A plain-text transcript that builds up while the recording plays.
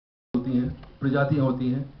प्रजातियां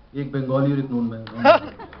होती हैं, एक बंगाली और एक नॉन बंगाली।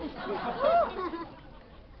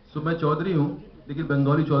 सो मैं चौधरी हूँ, लेकिन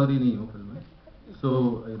बंगाली चौधरी नहीं हूँ फिल्म में। So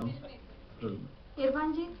you know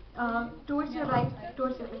Irfan ji, towards your right,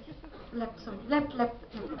 towards your left, sorry, left.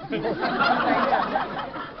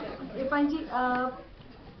 Irfan ji,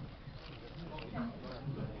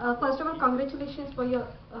 first of all, congratulations for your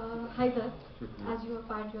Haider, as you are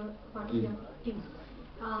part of your team.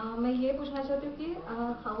 मैं ये पूछना चाहती हूँ कि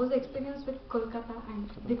how was the experience with Kolkata and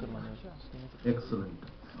Deepika? Excellent,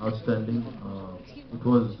 outstanding. It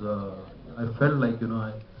was. I felt like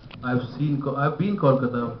I've been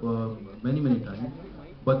Kolkata many times,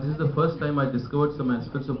 but this is the first time I discovered some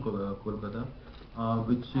aspects of Kolkata,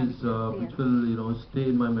 which will stay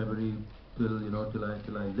in my memory till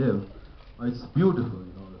I live. It's beautiful.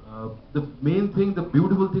 The main thing, the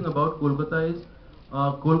beautiful thing about Kolkata is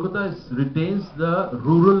Kolkata retains the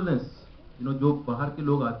ruralness. जो बाहर के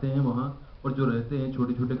लोग आते हैं वहाँ और जो रहते हैं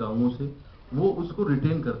छोटे छोटे गांवों से, वो उसको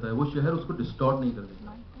रिटेन करता है, वो शहर उसको डिस्टॉर्ट नहीं कर देता।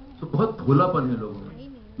 तो बहुत भोलापन है लोगों में।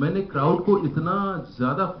 मैंने क्राउड को इतना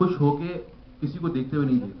ज्यादा खुश होके किसी को देखते हुए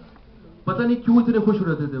नहीं देखा। पता नहीं क्यों इतने खुश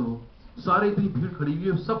रहते थे वो, सारे इतनी भीड़ खड़ी हुई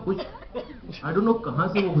है, सब खुश। आई डोंट नो कहाँ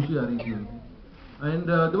से वो खुशी आ रही थी उनकी। And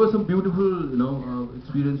there were some beautiful,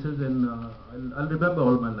 experiences, and I'll remember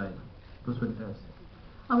all my life. It was fantastic.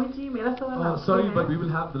 Amit ji, मेरा सवाल आपसे Sorry, है। but we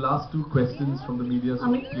will have the last two questions from the media, so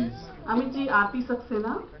please. Amit ji, आरती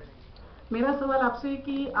सक्सेना, मेरा सवाल आपसे है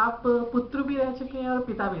कि आप पुत्र भी रह चुके हैं और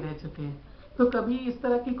पिता भी रह चुके हैं, तो कभी इस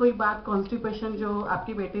तरह की कोई बात, कॉन्स्टिपेशन जो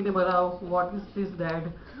आपकी बेटी ने बोला हो, व्हाट इज दिस डैड,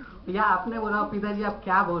 या आपने बोला हो पिताजी आप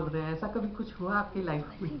क्या बोल रहे हैं, ऐसा कभी कुछ हुआ आपकी लाइफ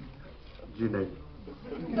में? जी नहीं।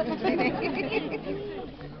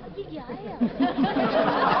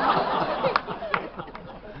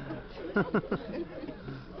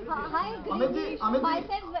 Hi, Amit ji,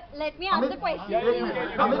 let me ask the question.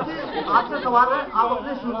 Amit ji, आपसे सवाल है, आप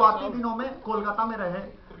अपने शुरुआती दिनों में कोलकाता में रहे,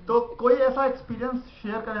 तो कोई ऐसा एक्सपीरियंस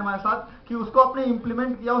शेयर करें हमारे साथ कि उसको आपने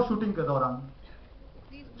इम्प्लीमेंट किया हो शूटिंग के दौरान?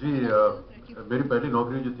 जी, मेरी पहली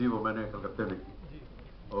नौकरी जो थी वो मैंने कलकत्ते में की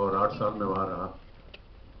और 8 साल में वहाँ रहा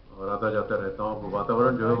और आता जाता रहता हूँ। वो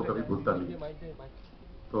वातावरण जो है वो कभी भूलता नहीं।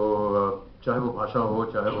 तो चाहे वो भाषा हो,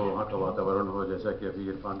 चाहे वो वहाँ का वातावरण हो, जैसा कि अभी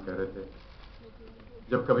इरफान कह रहे थे,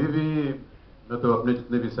 जब कभी भी, मैं तो अपने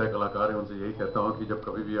जितने भी सह कलाकार हैं उनसे यही कहता हूँ कि जब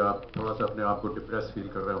कभी भी आप थोड़ा सा अपने आप को डिप्रेस फील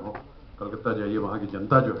कर रहे हो, कलकत्ता जाइए। वहाँ की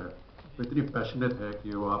जनता जो है वो इतनी पैशनेट है कि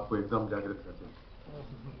वो आपको एकदम जागृत करते हैं।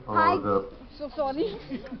 और So sorry.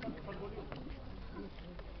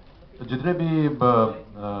 जितने भी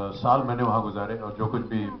साल मैंने वहाँ गुजारे और जो कुछ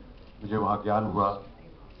भी मुझे वहाँ ज्ञान हुआ,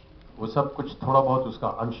 वो सब कुछ थोड़ा बहुत उसका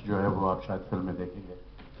अंश जो है वो आप शायद फिल्म में देखेंगे।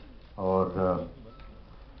 और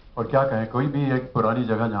क्या कहें, कोई भी एक पुरानी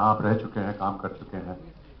जगह जहाँ आप रह चुके हैं, काम कर चुके हैं,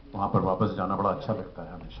 वहाँ पर वापस जाना बड़ा अच्छा लगता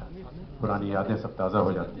है हमेशा। पुरानी यादें सब ताज़ा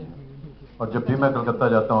हो जाती हैं। और जब भी मैं कलकत्ता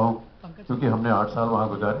जाता हूँ, क्योंकि हमने 8 साल वहाँ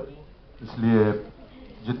गुजारे, इसलिए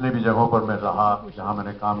जितने भी जगहों पर मैं रहा, जहाँ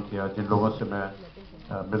मैंने काम किया, जिन लोगों से मैं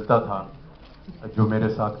मिलता था, जो मेरे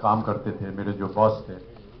साथ काम करते थे, मेरे जो बॉस थे,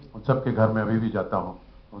 उन सब के घर में अभी भी जाता हूँ,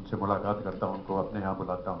 उनसे मुलाकात करता हूँ, उनको अपने यहाँ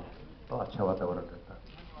बुलाता हूँ, तो अच्छा वातावरण रहता है।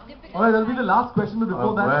 Alright, that'll be the last question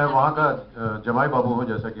before that. मैं वहाँ का जमाई बाबू हूँ,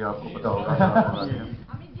 जैसा कि आपको पता होगा।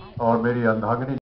 और मेरी अंधांगिनी